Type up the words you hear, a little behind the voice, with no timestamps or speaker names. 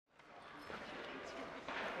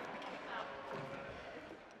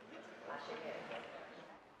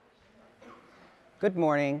Good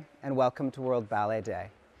morning and welcome to World Ballet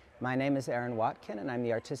Day. My name is Erin Watkin and I'm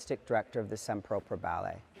the Artistic Director of the Semperoper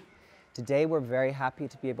Ballet. Today we're very happy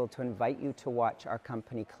to be able to invite you to watch our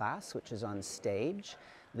company class, which is on stage,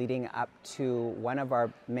 leading up to one of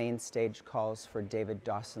our main stage calls for David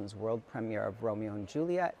Dawson's world premiere of Romeo and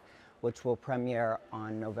Juliet, which will premiere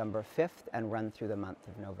on November 5th and run through the month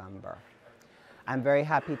of November. I'm very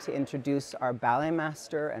happy to introduce our Ballet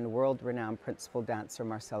Master and world-renowned principal dancer,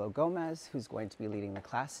 Marcelo Gomes, who's going to be leading the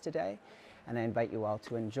class today. And I invite you all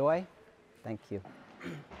to enjoy. Thank you.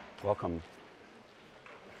 Welcome.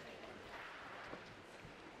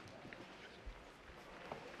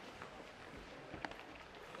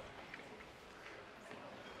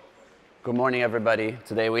 Good morning, everybody.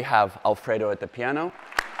 Today we have Alfredo at the piano.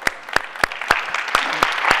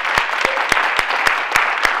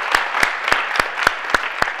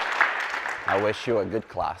 I wish you a good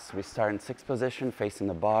class. We start in sixth position, facing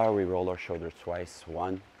the bar. We roll our shoulders twice.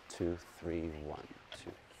 1, 2, 3, 1,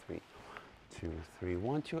 2, 3, 2, 3,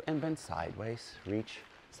 1, 2, and bend sideways. Reach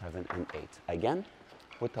 7 and 8. Again,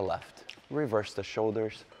 with the left. Reverse the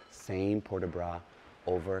shoulders. Same port de bras,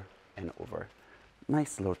 over and over.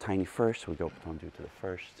 Nice little tiny first. We go tendu to the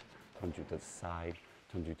first, tendu to the side,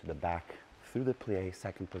 tendu to the back, through the plie,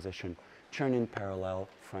 second position. Turn in parallel,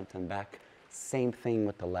 front and back. Same thing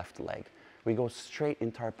with the left leg. We go straight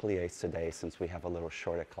into our pliés today since we have a little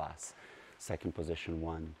shorter class. Second position,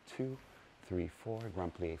 1, 2, 3, 4,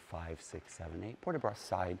 grand plié, 5, 6, 7, 8. Port de bras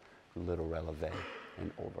side, little relevé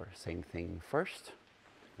and over. Same thing first,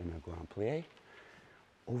 and a grand plié,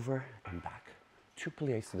 over and back. 2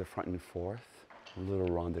 pliés to the front and fourth, little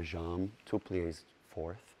rond de jambe, 2 pliés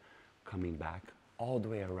fourth, coming back all the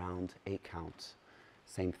way around, 8 counts.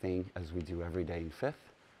 Same thing as we do every day in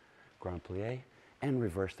fifth, grand plié, and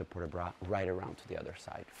reverse the port de bras right around to the other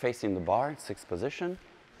side. Facing the bar, sixth position.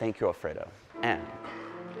 Thank you, Alfredo. And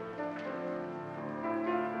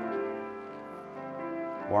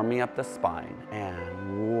warming up the spine.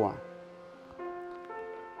 And 1,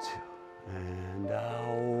 2, and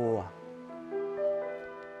 1.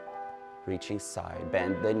 Reaching side,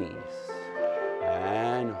 bend the knees.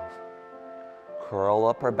 And over. Curl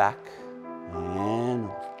up our back. And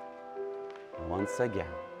over. Once again.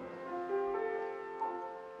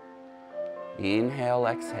 Inhale,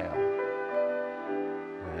 exhale,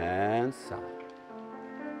 and side.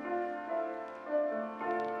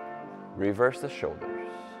 Reverse the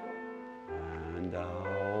shoulders, and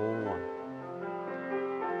 1.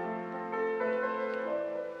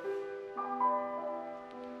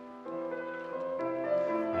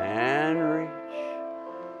 And reach.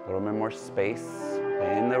 A little bit more space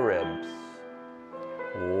in the ribs.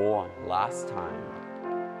 1, last time.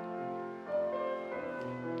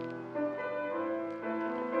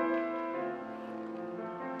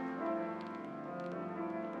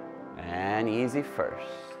 And easy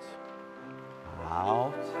first,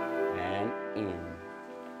 out and in,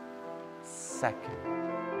 second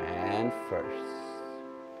and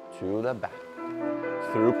first, to the back,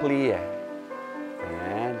 through plié,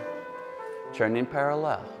 and turn in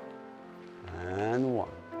parallel, and 1.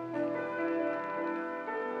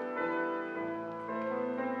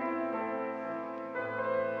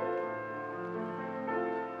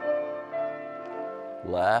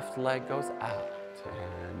 Left leg goes out.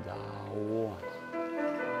 And 1.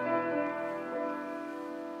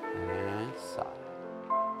 And side.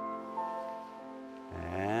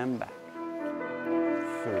 And back.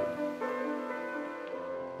 3.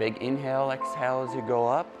 Big inhale, exhale as you go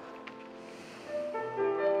up.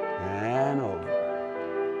 And over.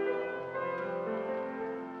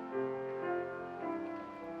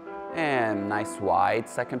 And nice wide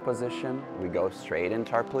second position. We go straight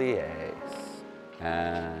into our pliés.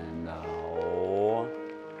 And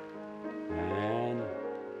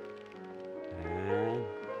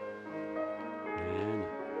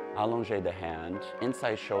allongez the hand,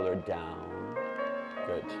 inside shoulder down.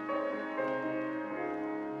 Good.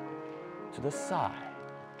 To the side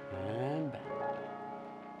and back.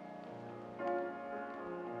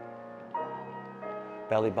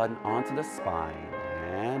 Belly button onto the spine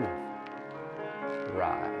and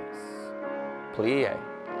rise. Plie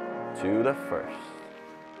to the first.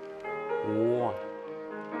 1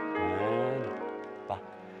 and back.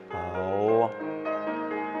 Oh.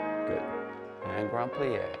 Good. And grand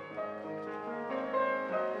plie.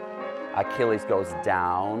 Achilles goes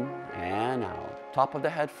down and out. Top of the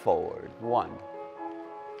head forward. 1.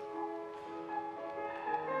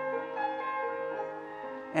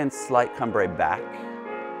 And slight cambray back.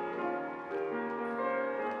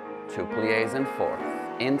 2 pliés and fourth.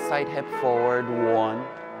 Inside hip forward, 1.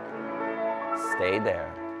 Stay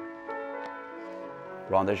there.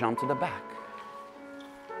 Rond de jambe to the back.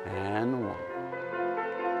 And one.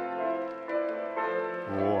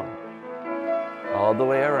 One. All the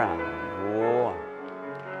way around. One.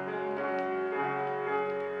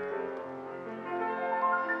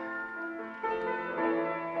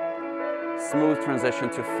 Smooth transition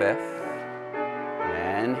to fifth.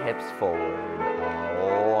 And hips forward.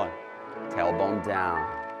 One. Tailbone down.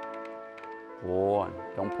 One.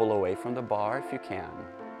 Don't pull away from the bar if you can.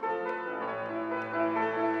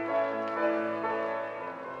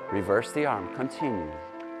 Reverse the arm. Continue.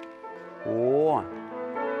 One.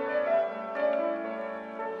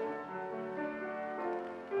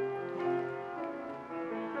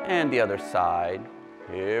 And the other side.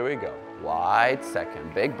 Here we go. Wide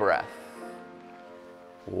second. Big breath.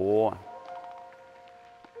 One.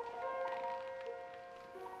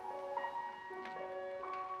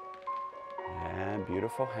 And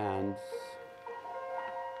beautiful hands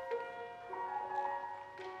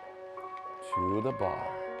to the bar.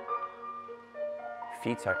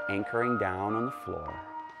 Feet are anchoring down on the floor.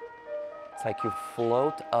 It's like you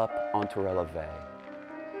float up onto releve.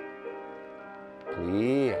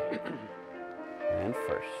 Plie. And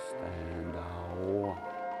first, and one.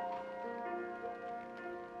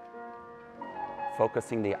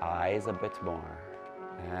 Focusing the eyes a bit more.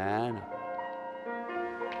 And up.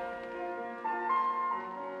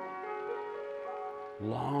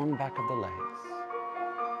 Long back of the legs.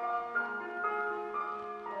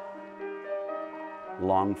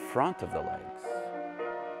 Long front of the legs.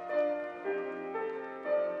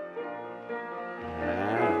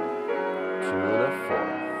 And to the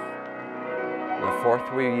fourth. The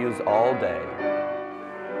fourth we use all day.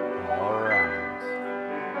 All around.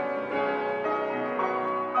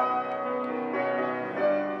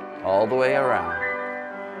 All the way around.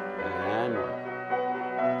 And one.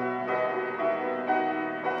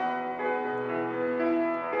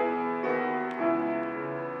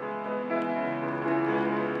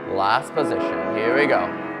 Last position. Here we go.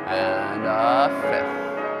 And a fifth.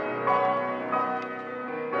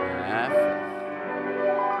 And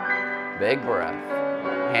fifth. Big breath.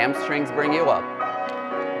 Hamstrings bring you up.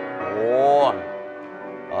 One.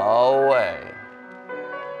 Away.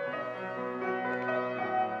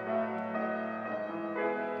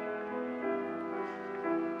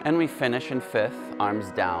 And we finish in fifth.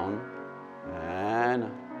 Arms down.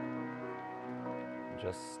 And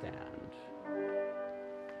just stand.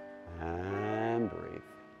 And breathe.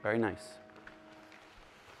 Very nice.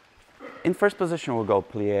 In first position, we'll go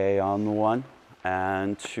plie on 1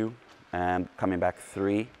 and 2, and coming back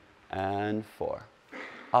 3 and 4.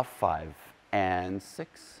 Off 5 and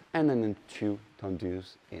 6, and then in 2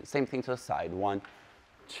 tendus. Same thing to the side. 1,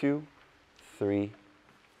 2, 3,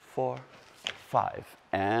 4, 5,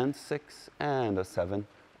 and 6, and a 7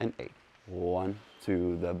 and 8. 1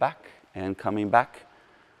 to the back, and coming back.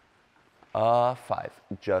 5,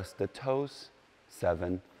 just the toes,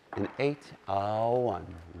 7 and 8,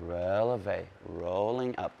 1, releve,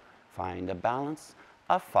 rolling up, find a balance,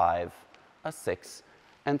 a 5, a 6,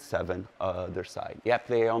 and 7, other side. Yeah,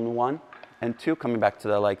 play on 1 and 2, coming back to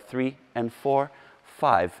the leg, 3 and 4,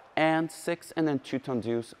 5 and 6, and then 2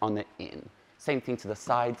 tendus on the in. Same thing to the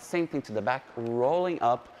side, same thing to the back, rolling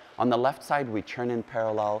up. On the left side, we turn in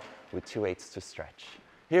parallel with 2/8 to stretch.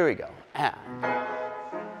 Here we go, and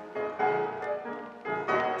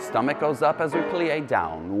stomach goes up as we plie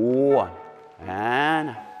down. 1,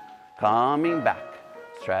 and coming back.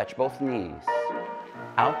 Stretch both knees.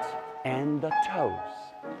 Out, and the toes.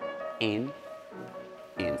 In,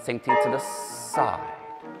 in. Same thing to the side.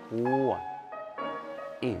 1,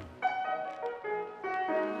 in.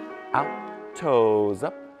 Out, toes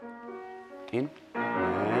up. In,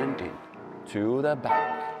 and in. To the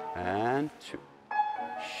back, and 2.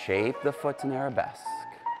 Shape the foot in arabesque.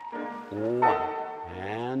 1.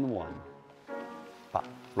 And 1.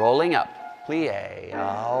 Rolling up. Plie.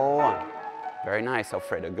 1. Very nice,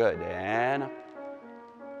 Alfredo. Good. And up.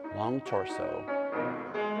 Long torso.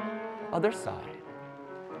 Other side.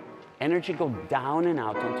 Energy go down and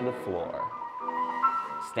out onto the floor.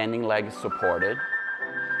 Standing legs supported.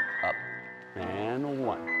 Up. And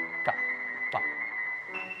 1. Ka, pa.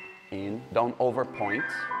 In. Don't overpoint.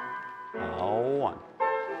 1.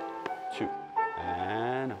 2.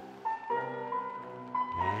 And up.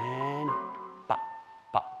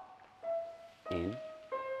 In,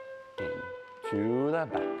 to the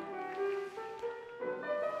back.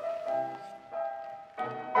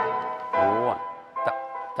 1, ta,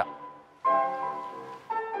 ta.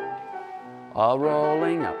 All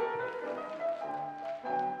rolling up.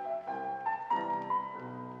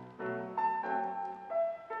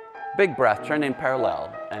 Big breath, turn in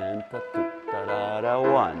parallel. And ta, tu, ta,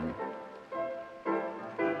 1.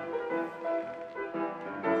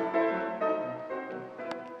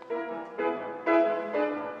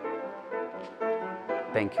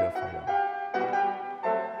 Thank you, Alfredo.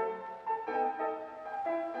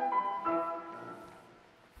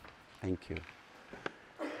 Thank you.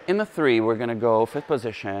 In the 3, we're going to go 5th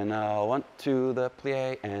position. 1, 2, the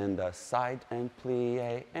plie and a side and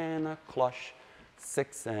plie and a cloche.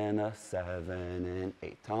 6 and a 7 and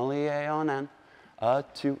 8. Enlié on an. A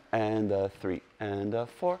 2 and a 3 and a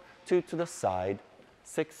 4. 2 to the side.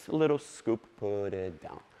 6, little scoop, put it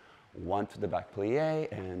down. 1 to the back plie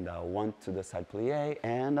and 1 to the side plie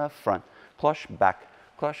and a front. Cloche back,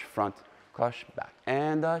 cloche front, cloche back.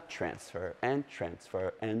 And a transfer and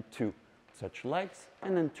 2. Touch legs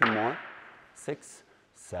and then 2 more. 6,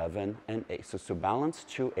 7 and 8. So to balance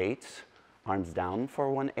 2 8s, arms down for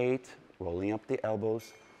 1 8, rolling up the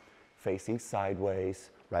elbows, facing sideways,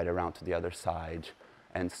 right around to the other side,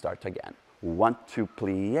 and start again. 1 2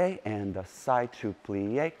 plie and a side 2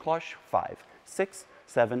 plie, cloche 5, 6,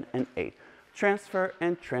 7 and 8. Transfer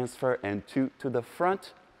and 2 to the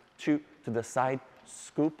front, 2 to the side,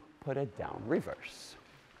 scoop, put it down, reverse.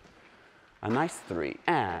 A nice 3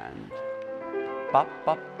 and pop,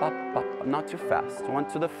 pop, pop, pop, not too fast. 1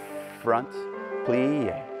 to the front,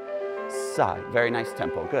 plie, side, very nice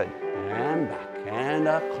tempo, good. And back, and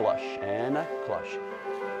a cloche,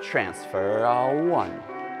 transfer,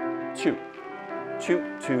 1, 2,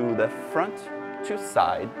 2 to the front, 2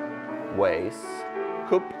 side, waist,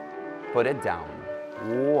 coupe, put it down,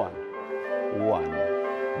 1,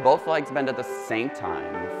 1. Both legs bend at the same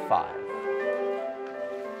time, 5.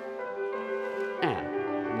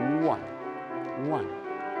 And 1, 1,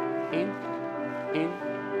 in,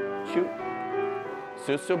 2,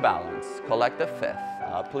 Susu balance, collect the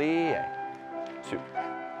 5th, plie, 2.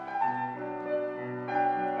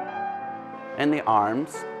 And the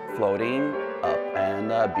arms floating up, and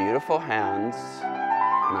beautiful hands,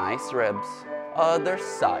 nice ribs, other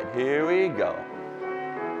side, here we go.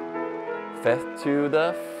 5th to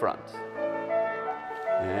the front,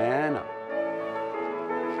 and up.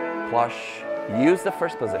 Cloche, use the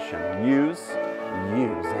first position, use,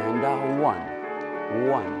 and 1,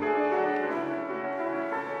 1.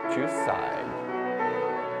 2 side.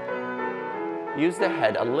 Use the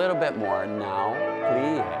head a little bit more now,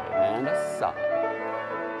 plie, and a side.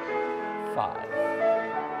 5.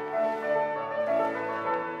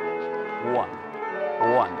 1,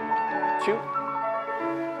 1, 2.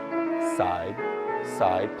 Side,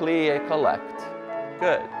 side, plie, collect.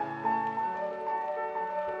 Good.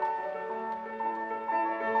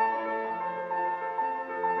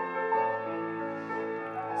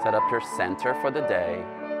 Set up your center for the day.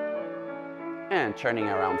 And turning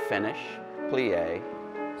around, finish, plie,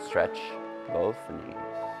 stretch both knees.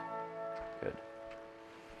 Good.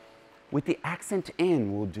 With the accent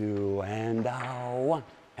in, we'll do and 1,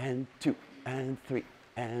 and 2, and 3,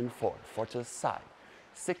 and 4. 4 to the side.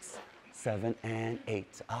 6, 7, and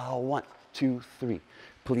 8. 1, 2, 3.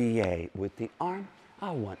 Plie with the arm.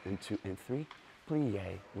 1, and 2, and 3.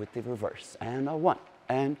 Plie with the reverse. And 1,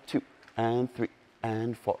 and 2, and 3,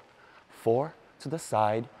 and 4. 4 to the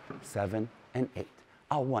side. 7, and 8.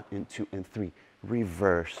 1, and 2, and 3.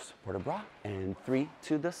 Reverse port de bras. And 3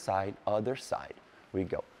 to the side, other side. We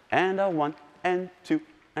go. And 1, and 2,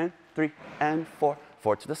 and 3, and 4.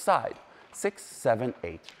 4 to the side. 6, 7,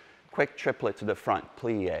 8. Quick triplet to the front,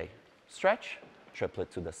 plie, stretch.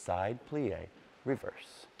 Triplet to the side, plie,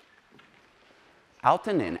 reverse. Out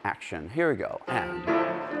and in action. Here we go. And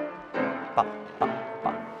pop, pop,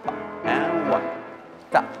 pop, pop. And 1.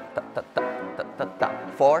 Ta, ta, ta, ta, ta, ta, ta.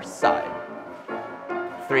 4 side.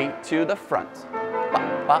 3 to the front. Pa,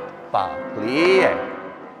 pa, pa. Plie.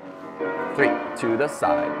 3 to the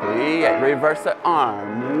side. Plie. Reverse the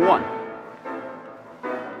arm. 1.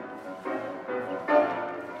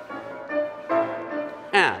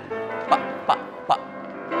 And pa, pa, pa.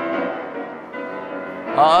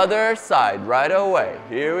 Other side right away.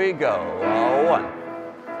 Here we go. 1.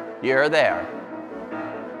 You're there.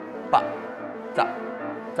 Pa, ta,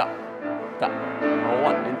 ta, ta.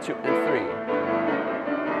 1 and 2 and 3.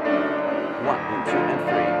 1 and 2 and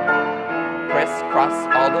 3. Crisscross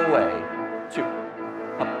all the way. 2.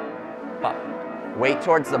 Up, up. Weight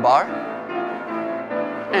towards the bar.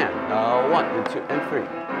 And 1 and 2 and 3.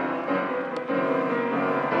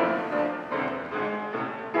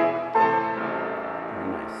 Very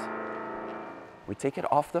nice. We take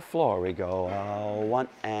it off the floor. We go 1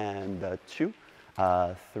 and 2,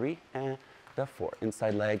 3 and 4.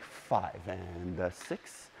 Inside leg 5 and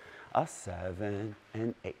 6, 7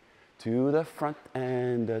 and 8. To the front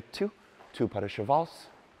and 2. 2 pas de chevals.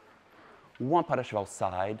 1 pas de cheval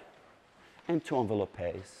side, and 2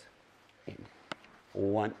 enveloppes in.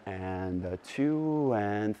 1 and 2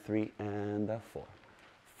 and 3 and 4,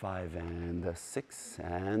 5 and 6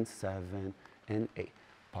 and 7 and 8.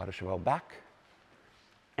 Pas de cheval back,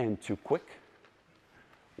 and 2 quick,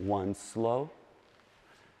 1 slow,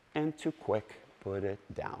 and 2 quick, put it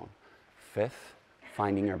down. 5th,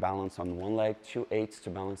 finding your balance on one leg, 2 8s to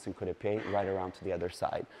balance in coup de pied, right around to the other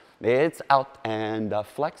side. It's out and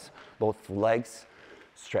flex, both legs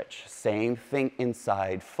stretch. Same thing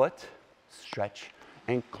inside foot, stretch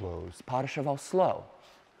and close. Pas de cheval slow.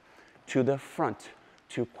 To the front,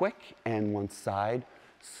 2 quick and 1 side,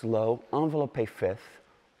 slow, enveloppe 5th,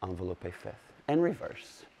 enveloppe 5th, and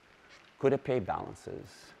reverse. Coup de pied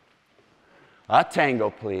balances. A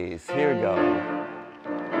tango, please. Here we go.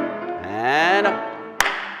 And up.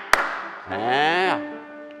 And up.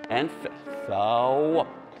 And 5th. So up.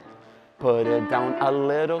 Put it down a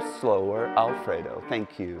little slower, Alfredo.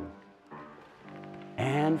 Thank you.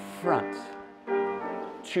 And front.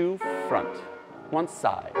 2 front. 1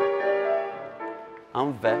 side.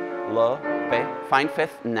 Envelope. Find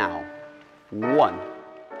 5th now. 1.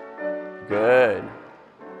 Good.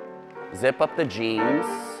 Zip up the jeans.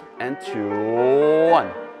 And 2,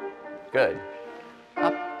 1. Good.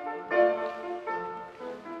 Up.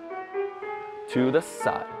 To the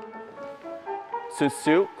side.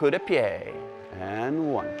 Sous-sus, coup de pied.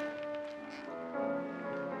 And 1.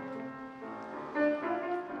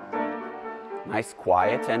 Nice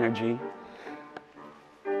quiet energy.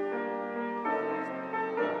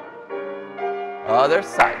 Other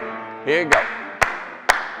side. Here you go.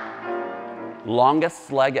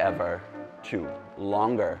 Longest leg ever. 2.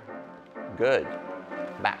 Longer. Good.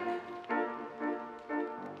 Back.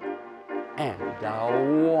 And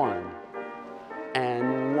 1.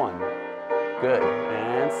 And 1. Good.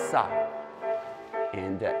 And side.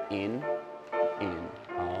 And in.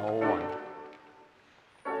 1.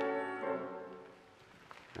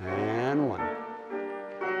 And 1.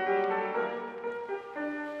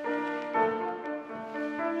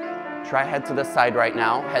 Try head to the side right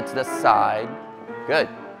now. Head to the side. Good.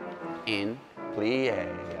 In. Plie.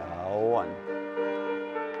 1.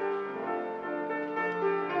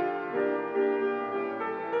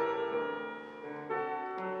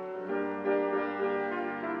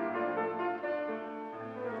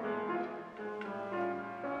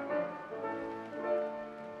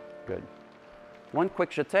 Good. 1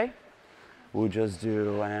 quick jeté. We'll just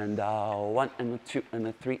do and 1 and a 2 and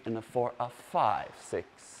a 3 and a 4, a 5, 6,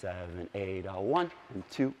 7, 8, a 1 and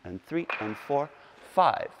 2 and 3 and 4,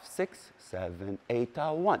 5, 6, 7, 8,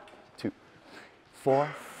 a 1, 2, 4,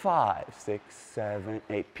 5, 6, 7,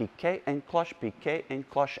 8, piqué and cloche, piqué and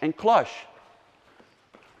cloche and cloche.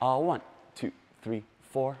 A 1, 2, 3,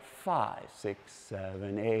 4, 5, 6,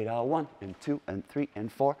 7, 8, a 1 and 2 and 3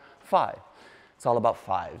 and 4, 5. It's all about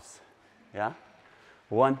 5s, yeah?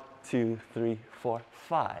 1, 2, 3, 4,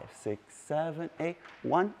 5, 6, 7, 8,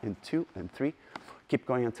 1 and 2 and 3. Keep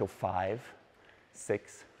going until 5,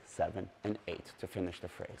 6, 7, and 8 to finish the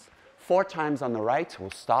phrase. 4 times on the right,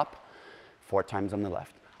 we'll stop. 4 times on the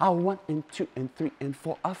left. A 1 and 2 and 3 and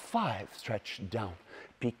 4, a 5. Stretch down.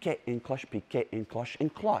 Piqué and cloche, piqué and cloche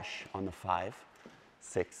and cloche on the 5,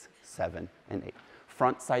 6, 7, and 8.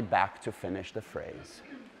 Front, side, back to finish the phrase.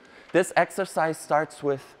 This exercise starts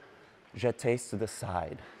with jetés to the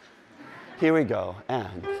side. Here we go,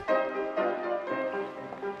 and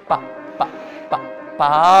pa, pa, pa,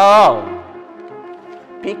 pa.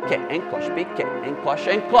 Piqué and cloche and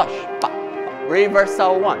cloche. Pa, pa.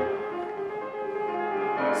 Reversal 1.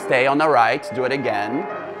 Stay on the right, do it again.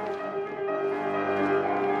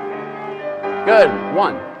 Good,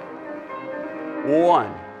 1.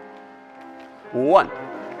 1. 1.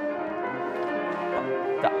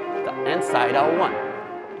 Da, da, and side out 1.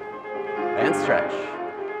 And stretch.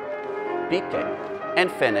 Piqué. And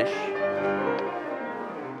finish.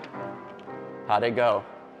 How'd it go?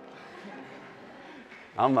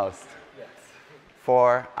 Almost. Yes.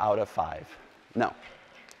 4 out of 5. No.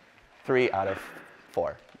 3 out of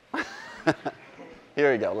 4.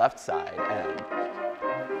 Here we go. Left side. And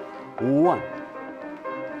 1.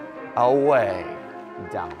 Away.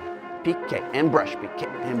 Down. Piqué and brush. Piqué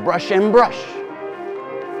and brush and brush.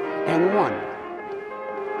 And 1.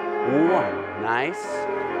 1. Nice.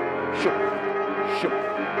 Shoop. Shoop.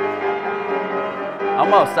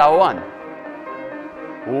 Almost. A 1.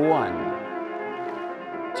 1.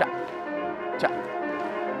 Cha. Cha.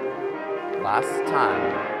 Last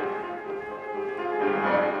time.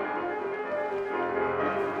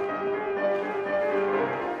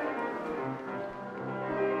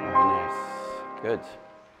 Very nice. Good.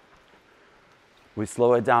 We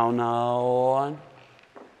slow it down now. 1,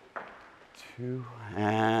 2,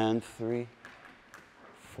 and 3,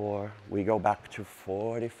 4. We go back to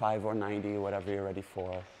 45 or 90, whatever you're ready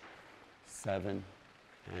for. 7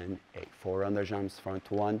 and 8. 4 underjumps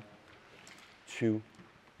front. 1, 2,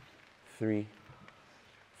 3,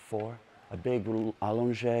 4. A big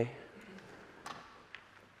allongé.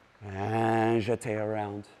 And jeté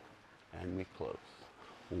around. And we close.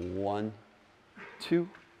 1, 2.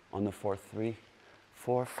 On the 4, 3,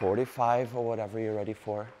 4, 45 or whatever you're ready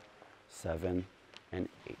for. 7 and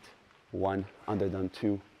 8. 1, underdone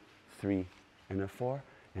 2, 3, and a 4.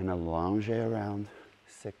 And a allongé around.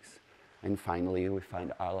 6. And finally, we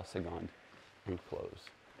find our la seconde and close.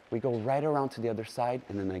 We go right around to the other side,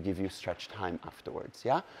 and then I give you stretch time afterwards,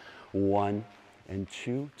 yeah? 1 and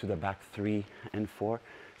 2, to the back 3 and 4.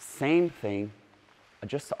 Same thing,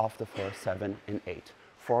 just off the floor, 7 and 8.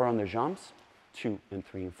 4 on the jumps, 2 and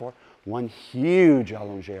 3 and 4. 1 huge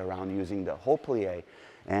allongé around using the whole plie,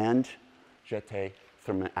 and jeté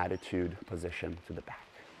from an attitude position to the back.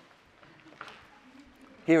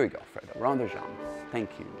 Here we go, Fredo, round the jumps.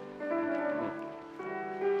 Thank you.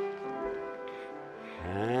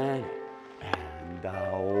 And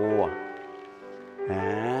 1.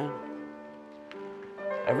 And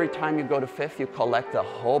every time you go to 5th, you collect the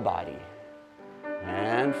whole body.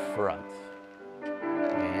 And front.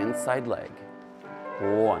 Inside leg.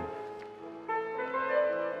 1.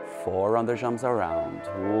 4 underjumps around.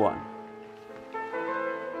 1.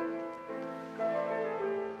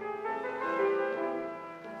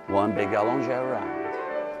 One big allongé around.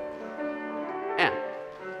 And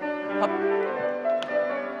up.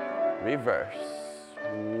 Reverse.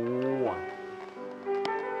 1.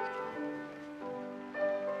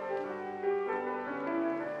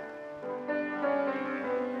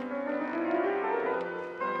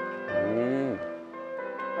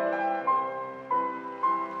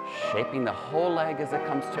 Shaping the whole leg as it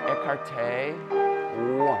comes to écarté.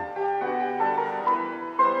 1.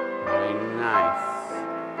 Very nice.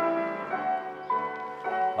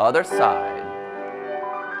 Other side.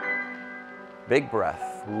 Big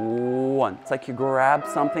breath. 1. It's like you grab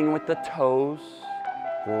something with the toes.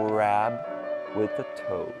 Grab with the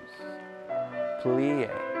toes. Plie.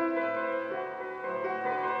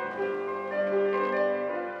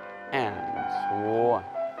 And 1.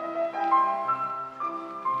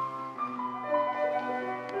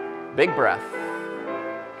 Big breath.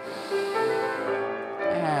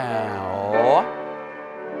 And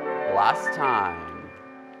last time.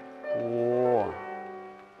 1.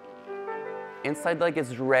 Inside leg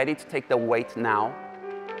is ready to take the weight now.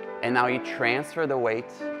 And now you transfer the weight.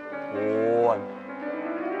 1.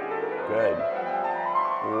 Good.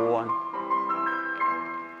 1.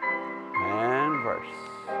 And verse.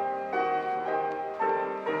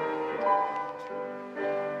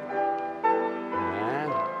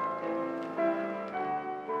 And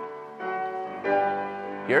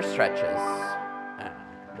your stretches. And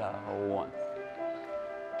 1.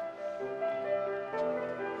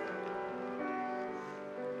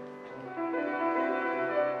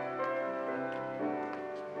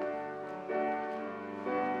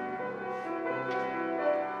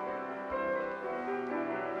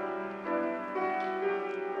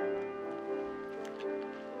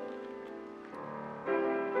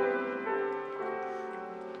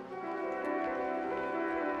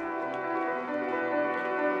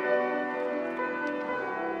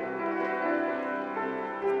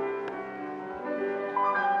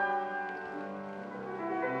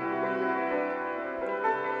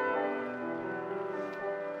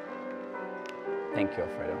 Thank you,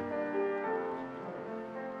 Alfredo.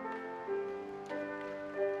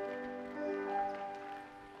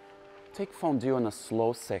 Take fondue on a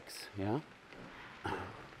slow 6, yeah?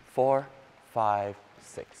 4, 5,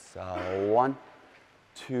 6. 1,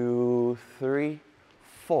 2, 3,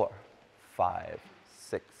 4, 5,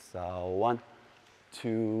 6. 1,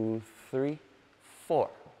 2, 3, 4,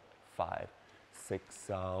 5, 6.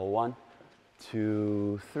 1,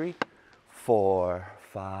 2, 3, 4,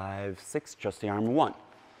 5, 6. Just the arm. 1,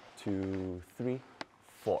 2, 3,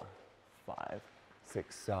 4, 5,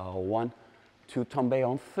 6. 1, 2, tombe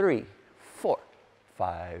on 3, 4,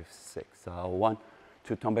 5, 6. 1,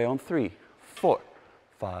 2, tombe on 3, 4,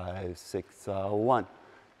 5, 6. 1,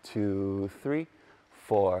 2, 3,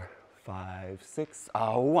 4, 5, 6.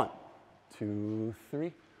 1, 2,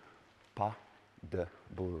 3. Pas de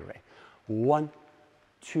bourrée. 1,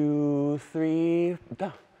 2, 3.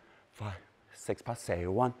 5, 6. Passé.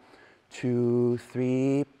 1, 2,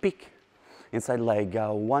 3. Pique. Inside leg.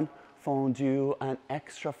 1, fondue, an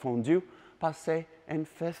extra fondue. Passé and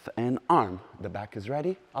 5th and arm. The back is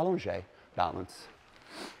ready. Allongé. balance.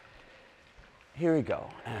 Here we go.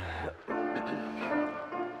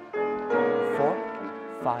 4,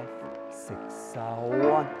 5, 6,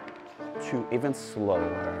 1, 2, even slower.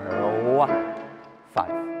 1,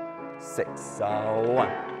 5, 6, 1,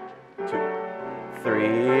 2,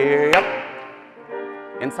 3, up.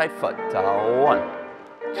 Inside foot, 1,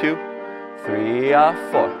 2, 3,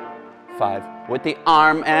 4, 5, with the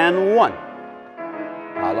arm, and 1.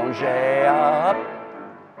 Allongé, up.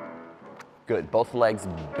 Good, both legs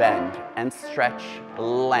bend and stretch,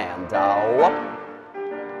 land, up.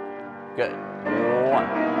 Good,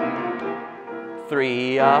 1,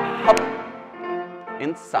 3, up.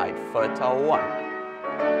 Inside foot, 1.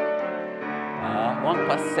 1,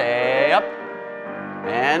 passé, up.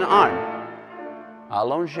 And arm.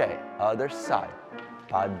 Allongé, other side.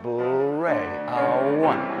 Pas de bourrée,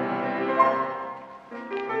 1.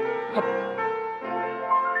 Up.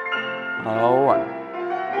 1.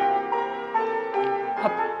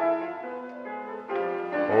 Up.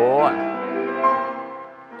 1.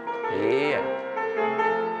 Yeah.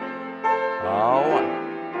 1.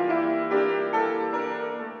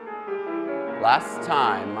 Last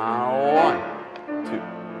time, 1, 2.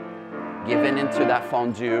 Giving into that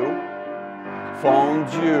fondue.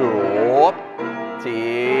 Fondue, up,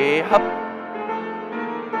 T, up.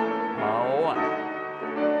 1.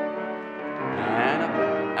 And up,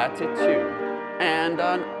 attitude, and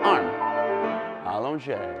an arm.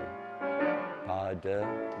 Allongé, pas de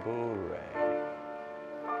bourrée.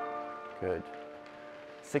 Good.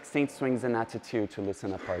 16 swings in attitude to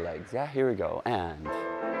loosen up our legs. Yeah, here we go, and.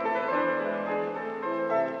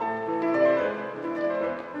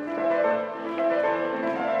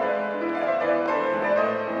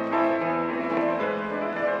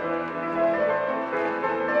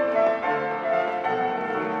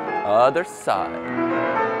 Other side.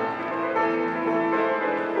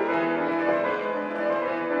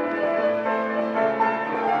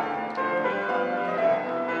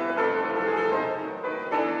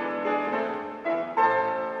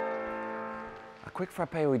 A quick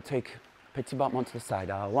frappe, we take petit battement to the side.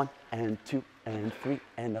 1 and 2 and 3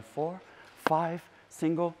 and a 4, 5,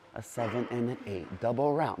 single, a 7 and an 8.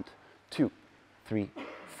 Double round. 2, 3,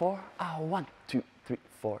 4. 1, 2, 3,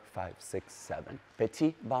 4, 5, 6, 7.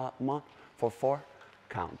 Petit battement for 4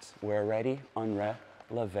 counts. We're ready on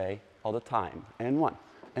releve all the time. And 1,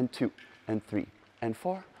 and 2, and 3, and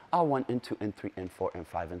 4. 1, and 2, and 3, and 4, and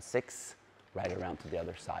 5, and 6. Right around to the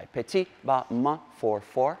other side. Petit battement for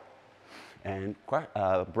 4. And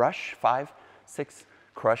brush, 5, 6,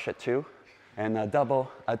 crush at 2. And a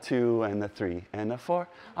double, a 2, and a 3, and a 4.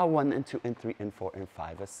 1, and 2, and 3, and 4, and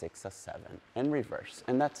 5, a 6, a 7. And reverse.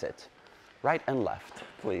 And that's it. Right and left,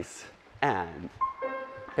 please. And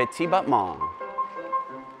petit battement.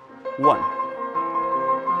 1.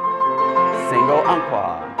 Single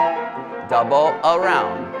encore. Double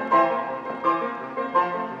around.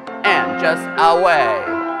 And just away.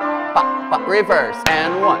 Pop, pop, reverse.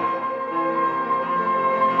 And 1.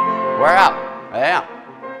 We're out. Yeah.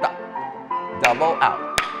 Double out.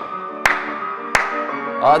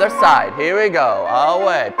 Other side. Here we go.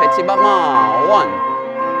 Away. Petit battement. 1.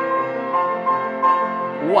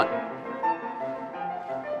 1.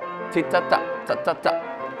 Ti-ta-ta, ta-ta-ta.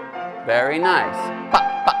 Very nice. Pa,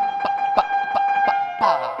 pa, pa, pa, pa, pa, pa.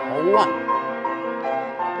 1.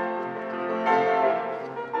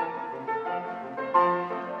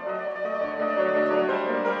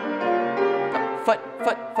 Foot,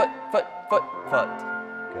 foot, foot, foot, foot, foot.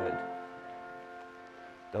 Good.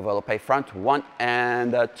 Développé front. 1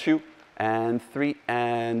 and 2 and 3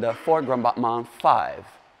 and 4. Grand battement. 5.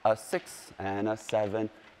 A 6 and a 7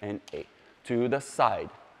 and 8. To the side.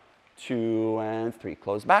 2 and 3.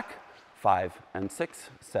 Close back. 5 and 6,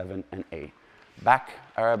 7 and 8. Back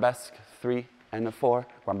arabesque. 3 and a 4.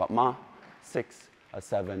 Grand battement. 6, a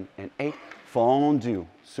 7 and 8. Fondu.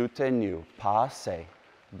 Soutenu. Passé.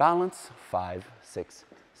 Balance. 5, 6,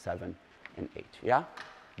 7 and 8. Yeah?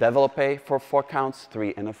 Développé for 4 counts.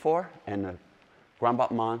 3 and a 4. And a grand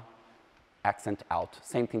battement. Accent out.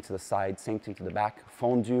 Same thing to the side, same thing to the back.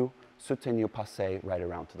 Fondu, soutenu, passé, right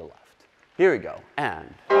around to the left. Here we go.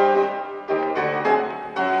 And 1.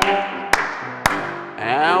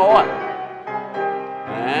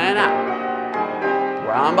 And out.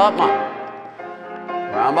 Grand battement.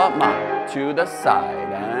 Grand battement. To the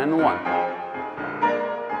side. And 1.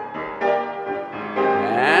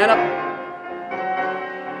 And up.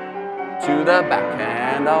 To the back.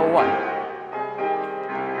 And a 1.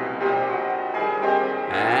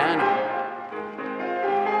 And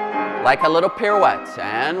like a little pirouette.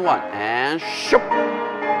 And 1. And shoop.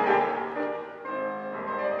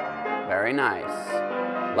 Very nice.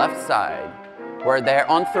 left side. We're there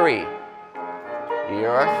on 3.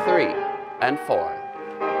 You're 3 and 4.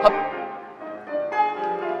 Hup,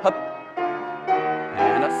 hup,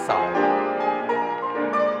 and a side.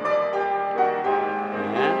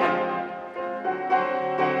 And hup.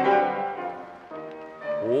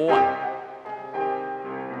 1.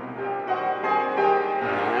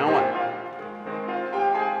 And 1.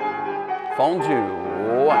 Fondue.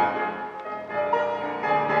 1.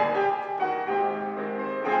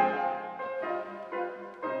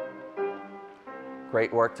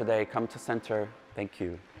 Great work today. Come to center. Thank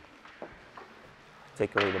you.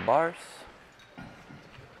 Take away the bars.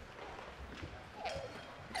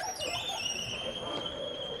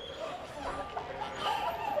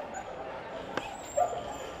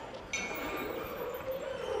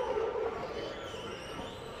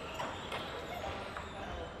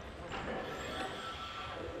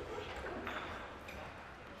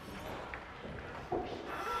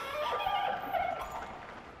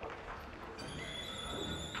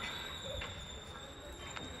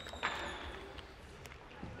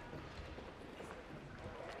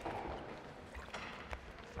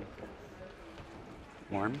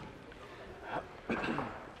 Warm.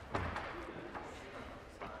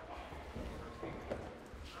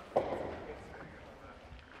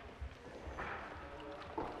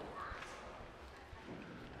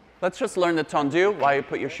 Let's just learn the tendu while you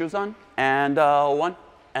put your shoes on. And 1,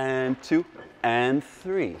 and 2, and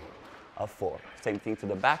 3, a 4. Same thing to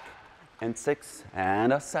the back, and 6,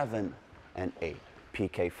 and a 7, and 8.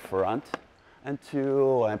 PK front, and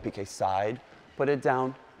 2, and PK side. Put it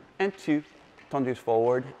down, and 2. Tendus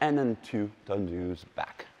forward, and then 2 tendus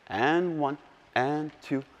back. And 1, and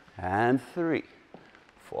 2, and 3,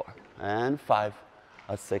 4, and 5,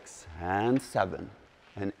 a 6, and 7,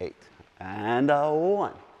 and 8, and a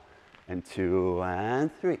 1, and 2, and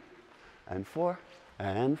 3, and 4,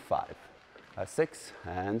 and 5, a 6,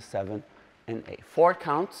 and 7, and 8. 4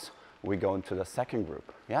 counts, we go into the second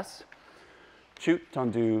group, yes? 2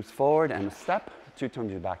 tendus forward and a step, 2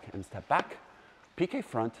 tendus back and step back, PK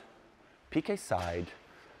front, PK side,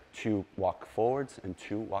 2 walk forwards and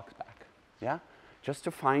 2 walks back, yeah? Just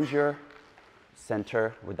to find your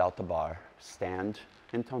center without the bar, stand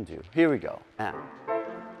in tendu. Here we go, and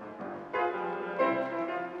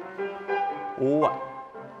 1,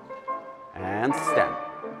 and stand,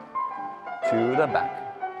 to the back,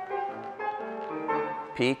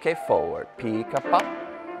 PK forward, pick up,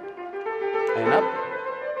 and up,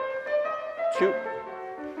 2,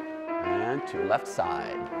 and 2, left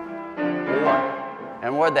side, 1,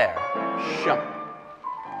 and we're there, jump,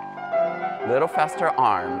 little faster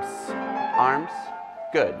arms, arms,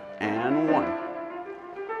 good, and 1,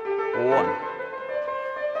 1.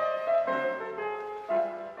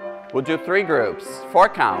 We'll do 3 groups, 4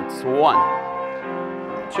 counts, 1,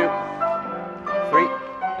 2, 3,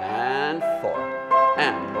 and 4,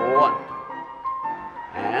 and 1,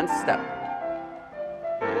 and step,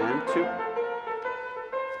 and 2,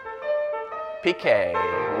 PK,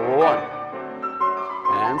 1,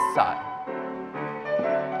 and side,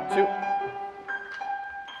 2,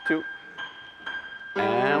 2,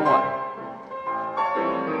 and 1.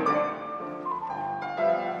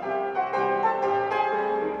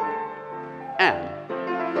 And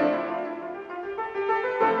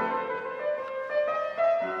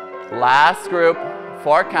last group,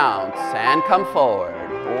 4 counts, and come forward,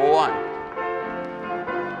 1,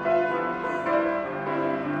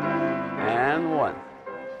 and 1.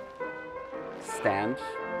 Stand,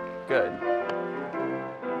 good.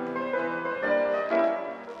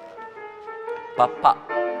 Pop, pop,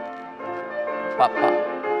 pop, pop.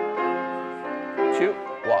 2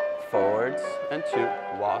 walk forwards and 2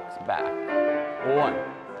 walks back. 1.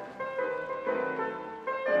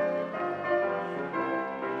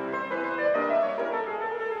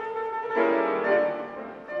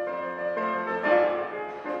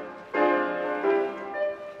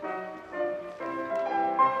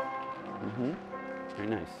 Very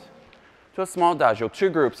nice. To a small adagio, 2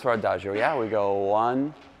 groups for adagio. Yeah, we go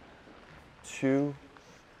 1, 2,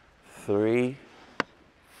 3,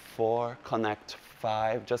 4, connect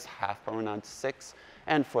 5, just half promenade 6,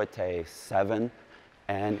 and fouette 7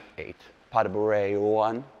 and 8. Pas de bourrée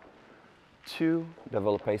 1, 2,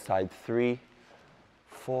 développé side 3,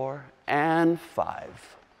 4, and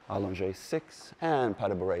 5. Allongé 6, and pas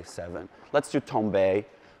de bourrée 7. Let's do tombé,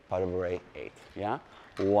 pas de bourrée 8, yeah?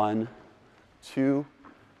 1, 2,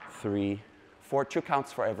 3, 4, 2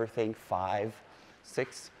 counts for everything, 5,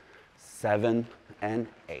 6, 7, and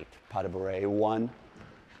 8. Pas de bourrée 1,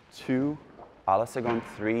 2, à la seconde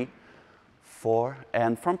 3, 4,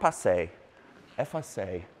 and from passé,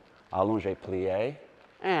 effacé, allongé, plié,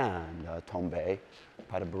 and tombe,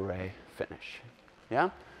 pas de bourrée, finish. Yeah?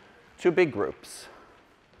 2 big groups.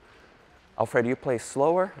 Alfred, you play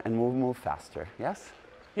slower and move faster. Yes?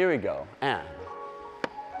 Here we go. And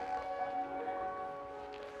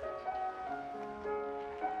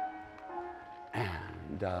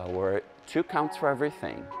we're 2 counts for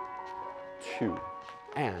everything. 2.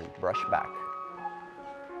 And brush back.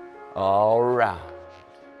 All round.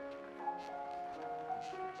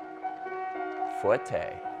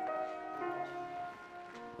 Fouette.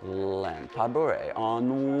 Land pas de bourrée on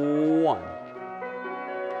 1.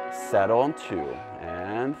 Settle on 2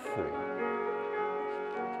 and 3.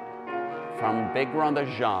 From big rond de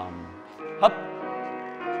jambe. Hop.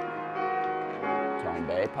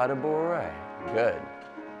 Tombe pas de bourrée. Good.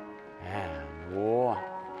 And 1,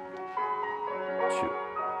 2,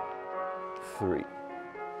 3.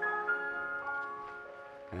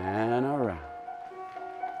 And around.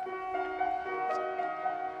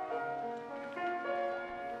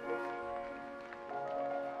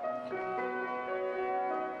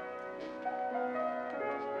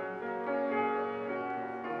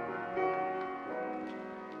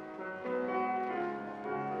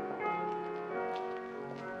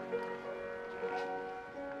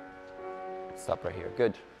 Stop right here.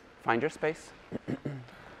 Good. Find your space.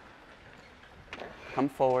 Come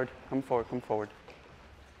forward, come forward, come forward.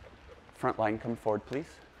 Front line, come forward,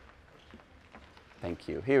 please. Thank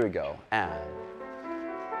you. Here we go. And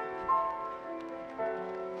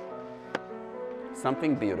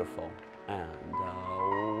something beautiful. And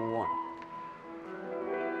 1.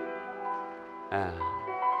 And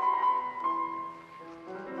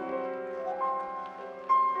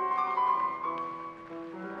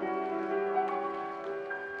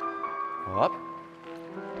up.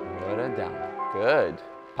 Put it down. Good.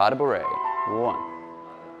 Pas de bourrée. 1.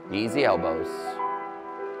 Easy elbows.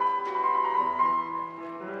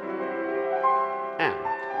 And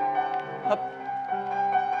up.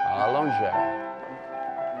 Allongé.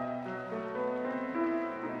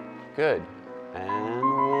 Good. And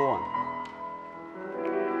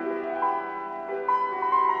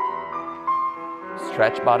 1.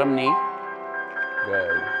 Stretch bottom knee.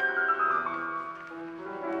 Good.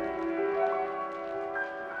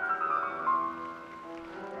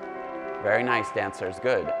 Very nice, dancers.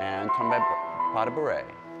 Good. And tombe pas de bourrée.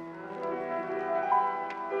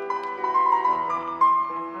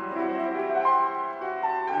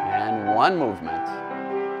 And 1 movement.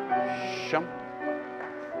 Shump.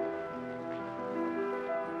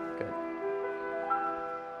 Good.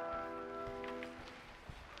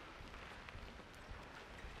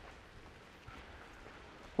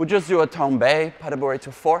 We'll just do a tombe, pas de bourrée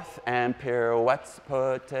to 4th, and pirouettes,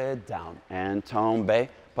 put it down. And tombe,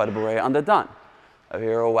 pas de bourrée on the done.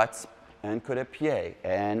 Pirouettes and coup de pied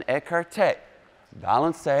and écarté.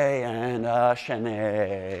 Balancé and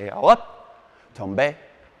chaîné. Up. Tombe,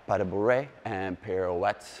 pas de bourrée and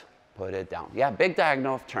pirouettes, put it down. Yeah, big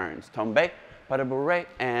diagonal of turns. Tombe, pas de bourrée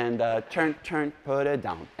and turn, turn, put it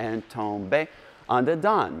down. And tombe on the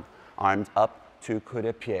done. Arms up to coup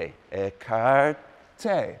de pied.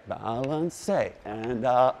 Écarté, balancé and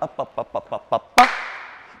up, up, up, up, up, up, up.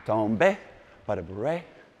 Tombe, pas de bourrée.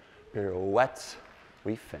 Pirouettes,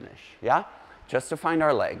 we finish. Yeah? Just to find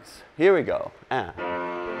our legs. Here we go. And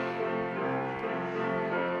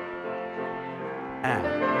 1.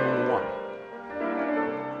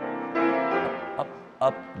 Up,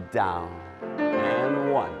 up, down.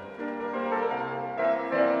 And 1.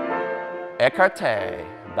 Écarté,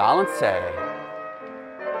 balancé.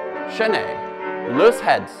 Chaîné, loose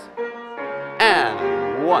heads.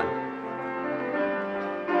 And 1.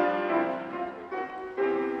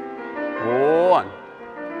 1.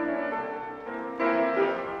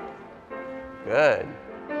 Good.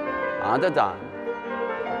 On the done.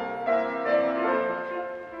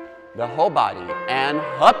 The whole body and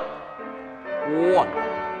up. 1.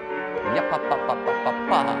 Yep, up, up, up, up,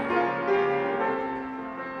 up, up.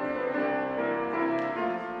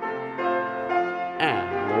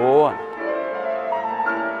 And 1.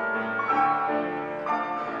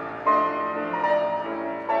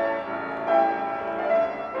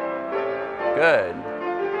 Good.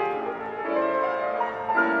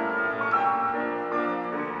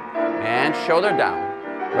 And shoulder down.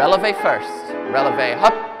 Releve first. Releve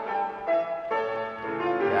up.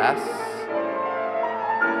 Yes.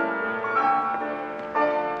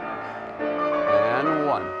 And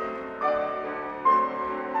 1.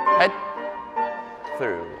 Head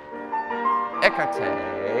through. Écarté,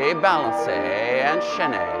 balancé, and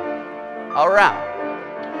chaîné. Around.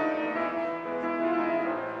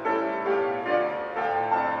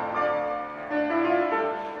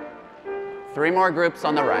 3 more groups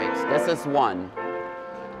on the right. This is 1.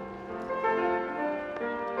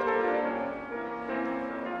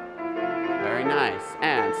 Very nice.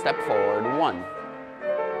 And step forward, 1.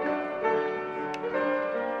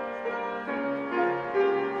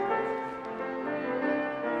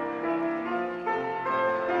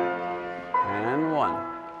 And 1.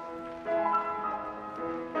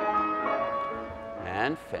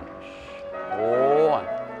 And finish. 1.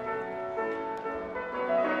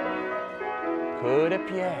 Coup de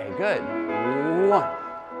pied, good. 1.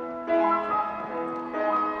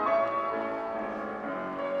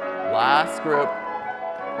 Last group,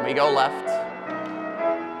 we go left.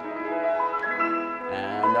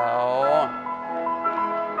 And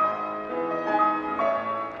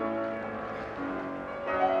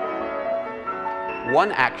 1.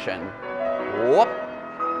 1 action. Whoop.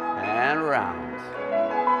 And round.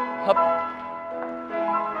 Hup.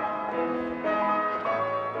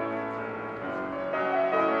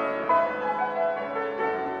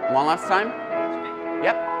 One last time.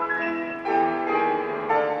 Yep.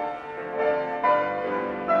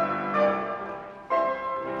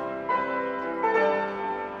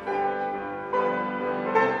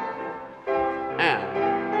 And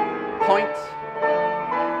point.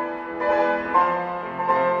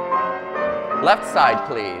 Left side,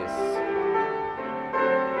 please.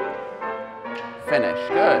 Finish.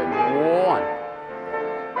 Good. 1.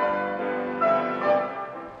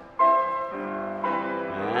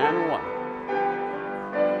 And 1.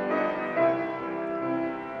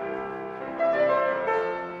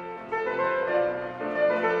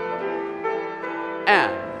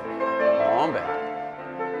 And on back.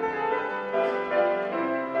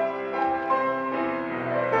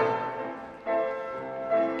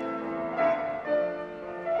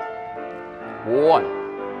 One.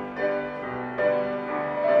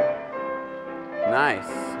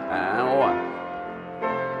 Nice. And 1.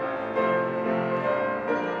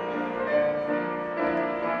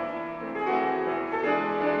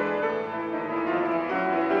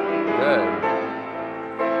 Good.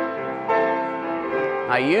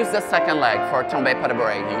 Now use the second leg for tomber pas de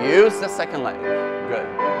break. Use the second leg. Good.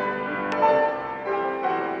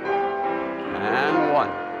 And 1.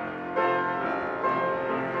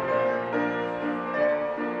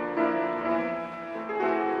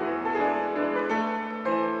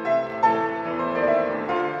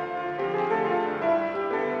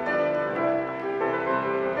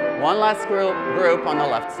 One last group on the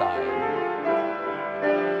left side.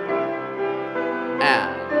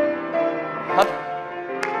 And hop.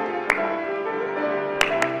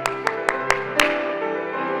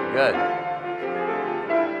 Good.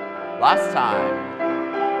 Last time.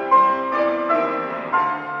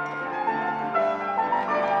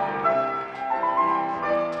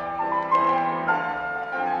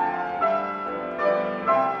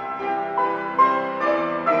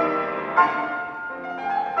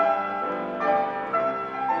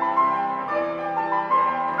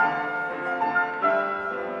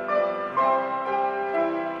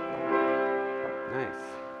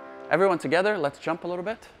 Everyone together, let's jump a little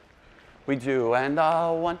bit. We do, and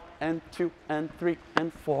 1, and 2, and 3,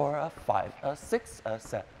 and 4, a 5, a 6, a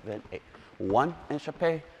 7, 8. 1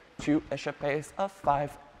 échappé, 2 échappés, a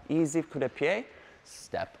 5, easy coup de pied,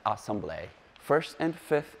 step assemblée. First and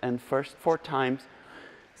fifth, and first 4 times,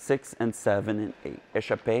 6 and 7 and 8.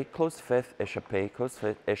 Échappé, close fifth, échappé,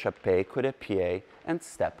 coup de pied, and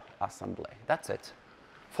step assemblée. That's it.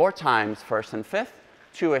 4 times, first and fifth,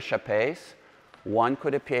 2 échappés, 1 coup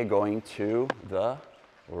de pied going to the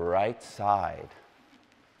right side.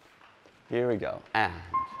 Here we go. And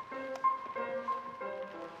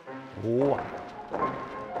 1.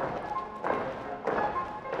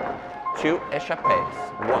 2 échappés.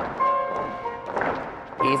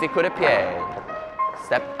 1. Easy coup de pied.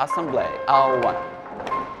 Step assemblée. 1.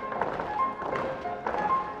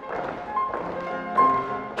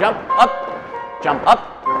 Jump up. Jump up.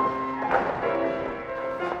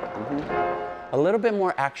 A little bit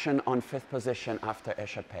more action on 5th position after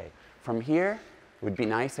échappé. From here, it would be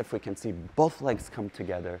nice if we can see both legs come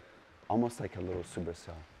together, almost like a little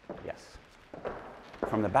soubresaut. Yes.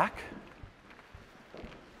 From the back,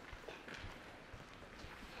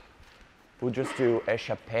 we'll just do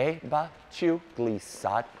échappé, battu,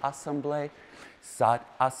 glissade, assemblée,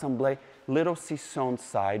 little sisson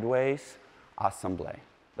sideways, assemblée.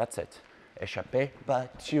 That's it. Échappé,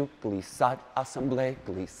 battu, glissade, assemblée,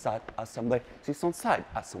 sisson side,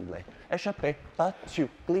 assemblée. Échappé, battu,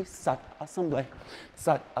 glissade, assemblée,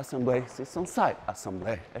 sisson side,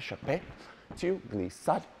 assemblée. Échappé, battu,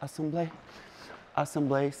 glissade,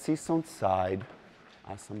 assemblée, sisson side,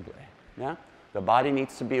 assemblée. Yeah? The body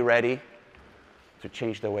needs to be ready to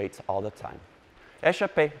change the weights all the time.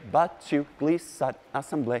 Échappé, battu, glissade,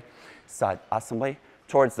 assemblé, side, assemblé,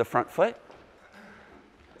 towards the front foot.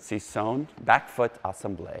 Sisson, back foot,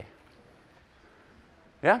 assemblé.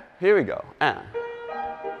 Yeah, here we go. And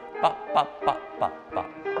pa, pa, pa, pa, pa,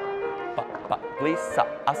 pa, pa, glissade,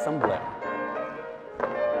 assemblé.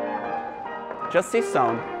 Just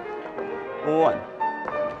Sisson. 1.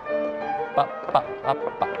 Pa, pa, pa,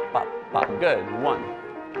 pa, pa, pa. Good. 1.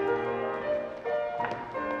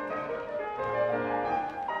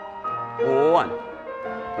 One.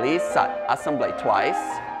 Glissade, assemblé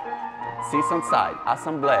twice. Sisson side,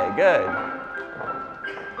 assemblé. Good.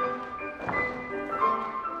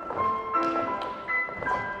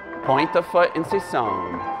 Point the foot in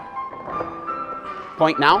Sisson.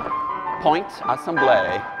 Point now. Point,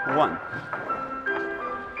 assemblé. 1.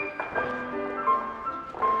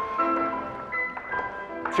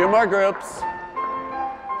 Two more groups.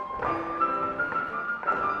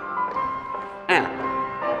 And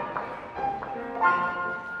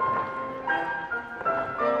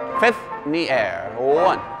fifth in the air.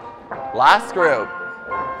 1. Last group.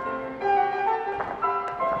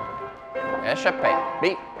 Échappé.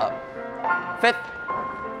 Beat up. Fifth.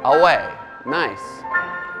 Away. Nice.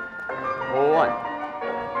 1.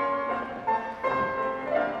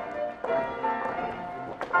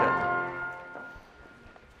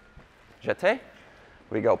 Jeté.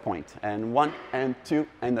 We go point. And 1 and 2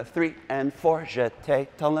 and the 3 and 4. Jeté,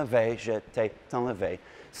 t'enlever, jeté, t'enlever.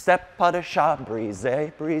 Step, pas de chat,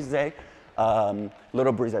 brisé, brisé.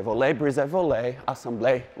 Little brisé, volé,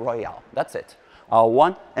 assemblée royale. That's it.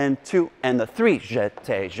 1 and 2 and the 3.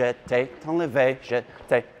 Jeté, jeté, t'enlever,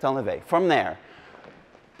 jeté, t'enlever. From there,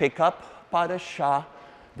 pick up, pas de chat,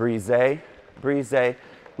 brisé, brisé.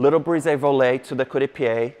 Little brisé, volé to the coup de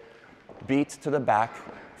pied. Beat to the back.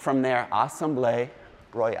 From there, assemblée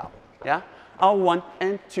royale. Yeah? 1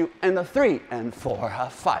 and 2 and the 3 and 4,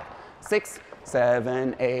 5, 6,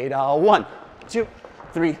 7, 8, 1, 2,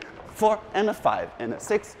 3, 4 and a 5 and a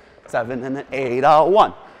 6, 7 and an 8,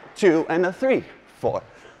 1, 2 and a 3, 4.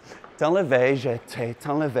 T'enlever, jeté,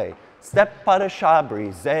 t'enlever. Step, pas de chat,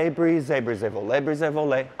 brisé, brisé, brisé,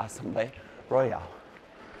 volé, assemblée royale.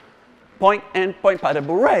 Point and point, pas de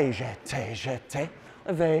bourrée, jeté, jeté,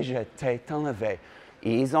 lever, jeté, t'enlever.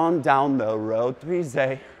 Ease on down the road,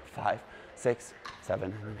 brisé, 5, 6,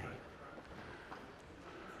 7, and 8.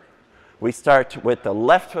 We start with the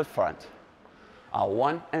left foot front.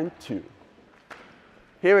 1 and 2.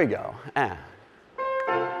 Here we go. And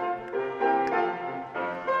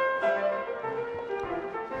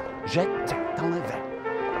jeté, t'enlever.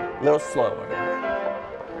 A little slower.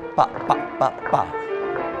 Pa, pa, pa, pa.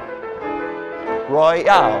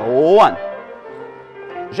 Royale. 1.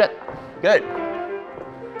 Jet. Good.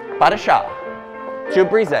 Pas de chat. 2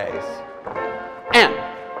 brisés. And.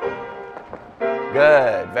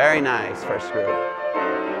 Good. Very nice. First group.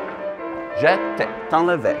 Jeté,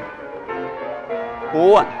 t'enlever.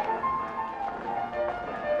 1.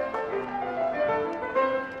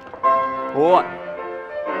 1.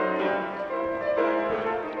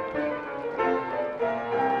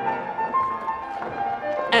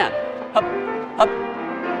 And. Up, up.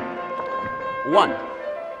 1.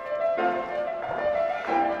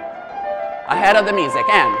 Ahead of the music,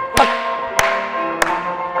 and up,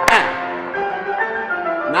 and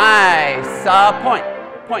nice, point,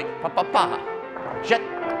 point, pa, pa, pa, jet,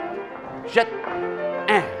 jet,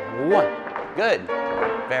 and 1, good,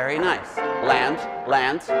 very nice, land,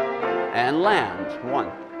 land, and land,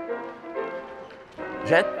 1,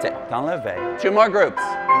 jeté, t'enlever, 2 more groups,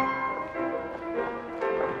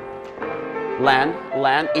 land,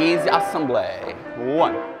 land, easy, assemblée,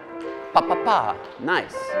 1, pa, pa, pa,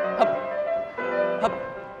 nice, up, up,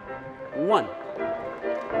 1.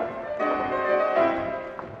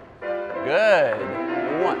 Good.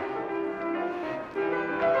 1.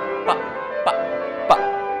 Pa, pa, pa,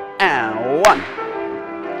 and 1.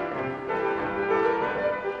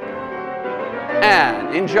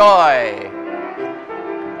 And enjoy.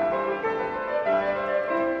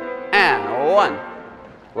 And 1.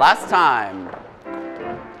 Last time.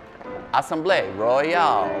 Assemblée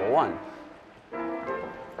royale. 1.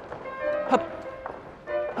 Hup.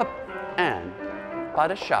 Hup, and pas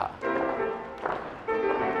de chat.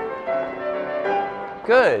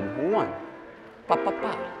 Good. 1. Pa, pa,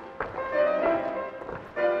 pa.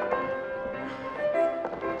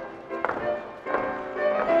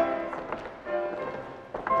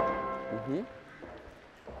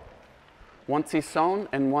 One Sisson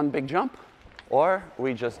and 1 big jump, or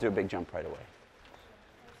we just do a big jump right away.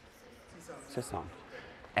 Sisson.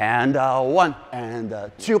 And 1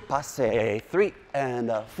 and 2 passé, 3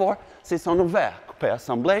 and 4 Sisson ouvert. coupé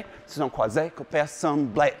assemblé, 6 on croisé, coupé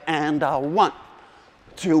assemblé, and 1,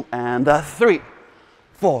 2, and 3,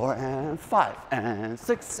 4, and 5, and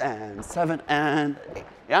 6, and 7, and 8,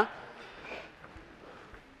 yeah?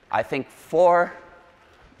 I think 4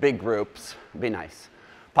 big groups would be nice.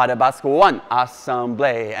 Pas de basque, 1,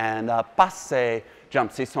 assemblé, and passé,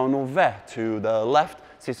 jump, 6 on ouvert to the left,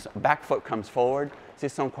 back foot comes forward,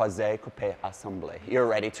 6 on croisé, coupé assemblé. You're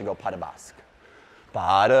ready to go pas de basque.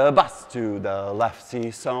 Pas de basque to the left,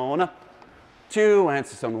 6 on up, 2, and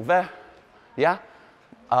 6 on ouvert, yeah?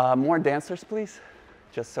 More dancers, please,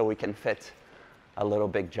 just so we can fit a little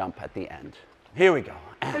big jump at the end. Here we go.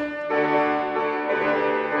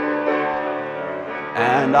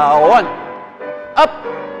 And 1, up,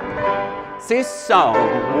 6 on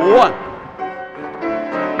 1,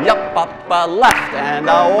 yup, up, left, and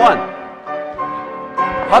 1,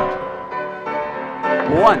 up,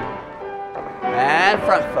 1, and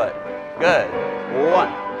front foot, good, 1,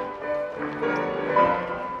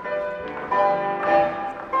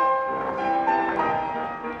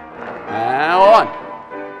 and 1,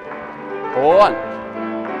 1,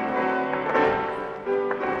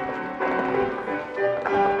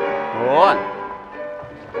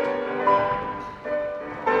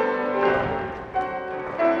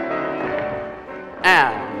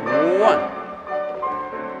 and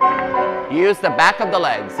 1. Use the back of the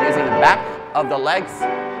legs. Using the back of the legs.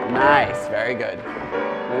 Nice, very good.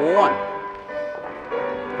 1.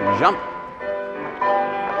 Jump.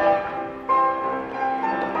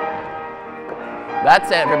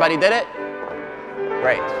 That's it. Everybody did it?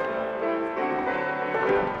 Great.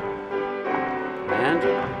 And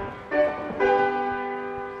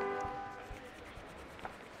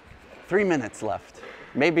 3 minutes left.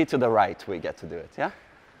 Maybe to the right we get to do it, yeah?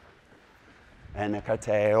 And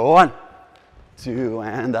écarté, 1, 2,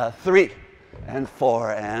 and 3, and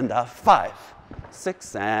 4, and 5,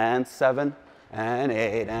 6, and 7, and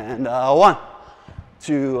 8, and 1,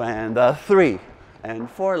 2, and 3, and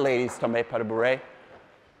 4. Ladies, tombé par le bourré.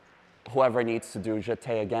 Whoever needs to do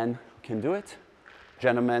jeté again can do it.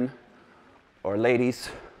 Gentlemen or ladies,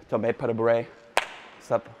 tombé par le bourré.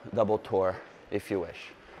 Step double tour if you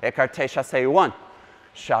wish. Écarté, chassé, 1.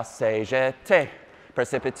 Chassé, jeté.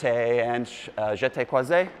 Précipité and jeté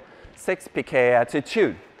croisé. 6, piqué,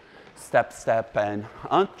 attitude. Step, step, and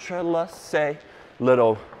entrelacé.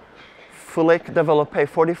 Little flick, développé,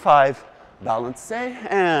 45. Balancé,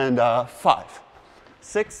 and 5,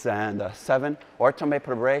 6, and 7. Or tombé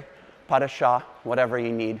par le bourré, pas de chat, whatever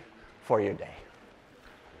you need for your day.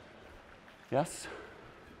 Yes?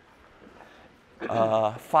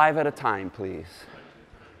 5 at a time, please.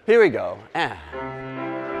 Here we go. And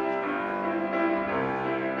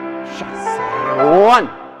chassé, 1,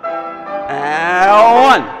 and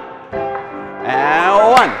 1,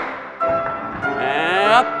 and 1,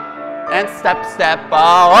 and up, and step, step,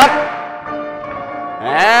 up,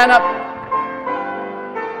 and up,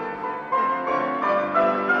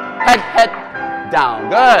 head, head, down,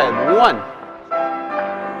 good, 1,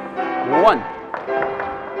 1,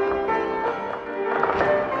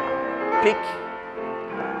 peek,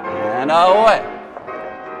 and away.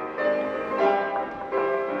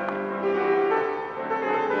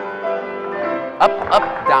 Up,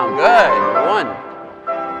 up, down, good. 1,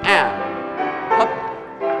 and up.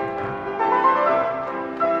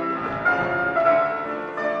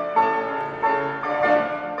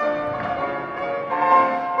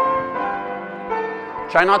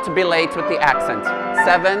 Try not to be late with the accent.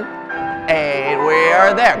 7, 8, we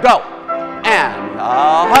are there. Go. And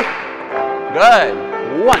up. Good.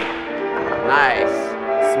 1. Nice.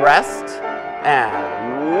 Rest.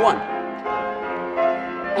 And 1.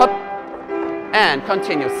 Up. And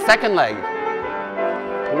continue. Second leg.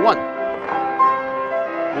 1.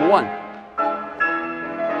 1.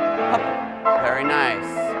 Up. Very nice.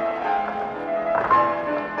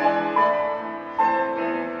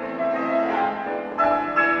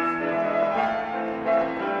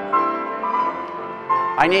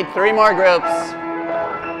 I need 3 more groups.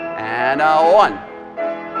 And 1.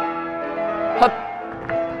 Hup.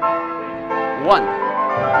 1.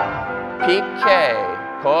 Piqué.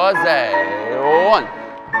 Croisé. 1.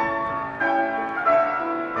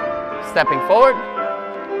 Stepping forward.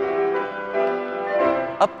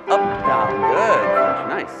 Up, up, down. Good.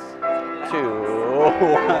 Nice. 2,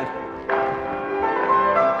 1.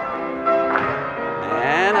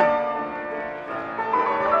 And up.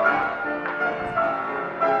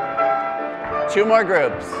 2 more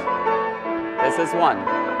groups. This is 1.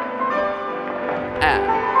 And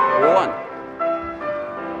 1.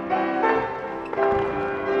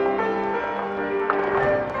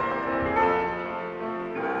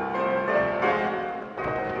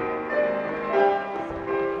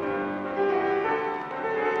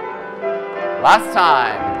 Last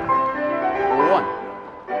time.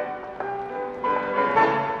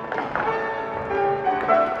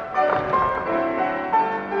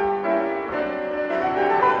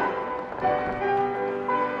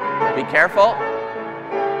 1. Be careful.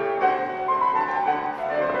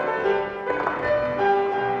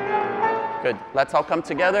 Good. Let's all come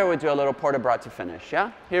together. We do a little port de bras to finish,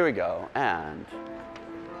 yeah? Here we go. And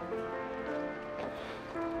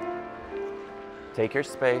take your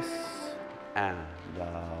space. And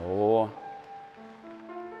 1,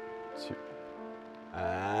 2.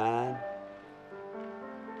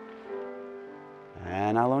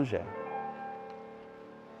 And allongé.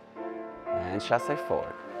 And chassé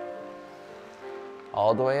forward.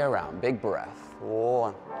 All the way around. Big breath.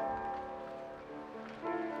 1.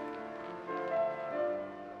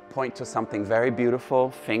 Point to something very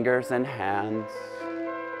beautiful, fingers and hands,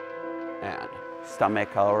 and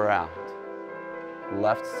stomach all around.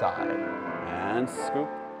 Left side, and scoop.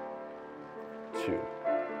 2.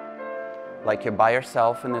 Like you're by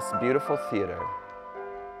yourself in this beautiful theater.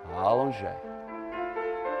 Allongé.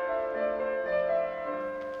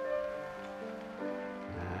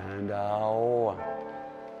 And 1.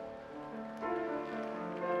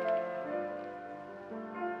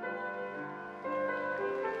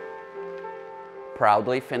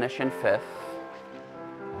 Proudly finish in 5th.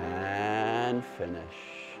 And finish.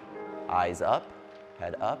 Eyes up,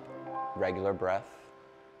 head up, regular breath.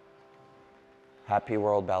 Happy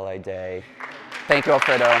World Ballet Day. Thank you,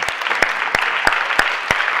 Alfredo.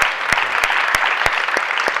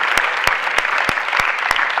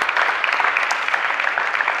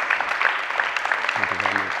 Thank you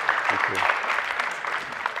very much. Thank you.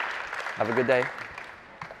 Have a good day.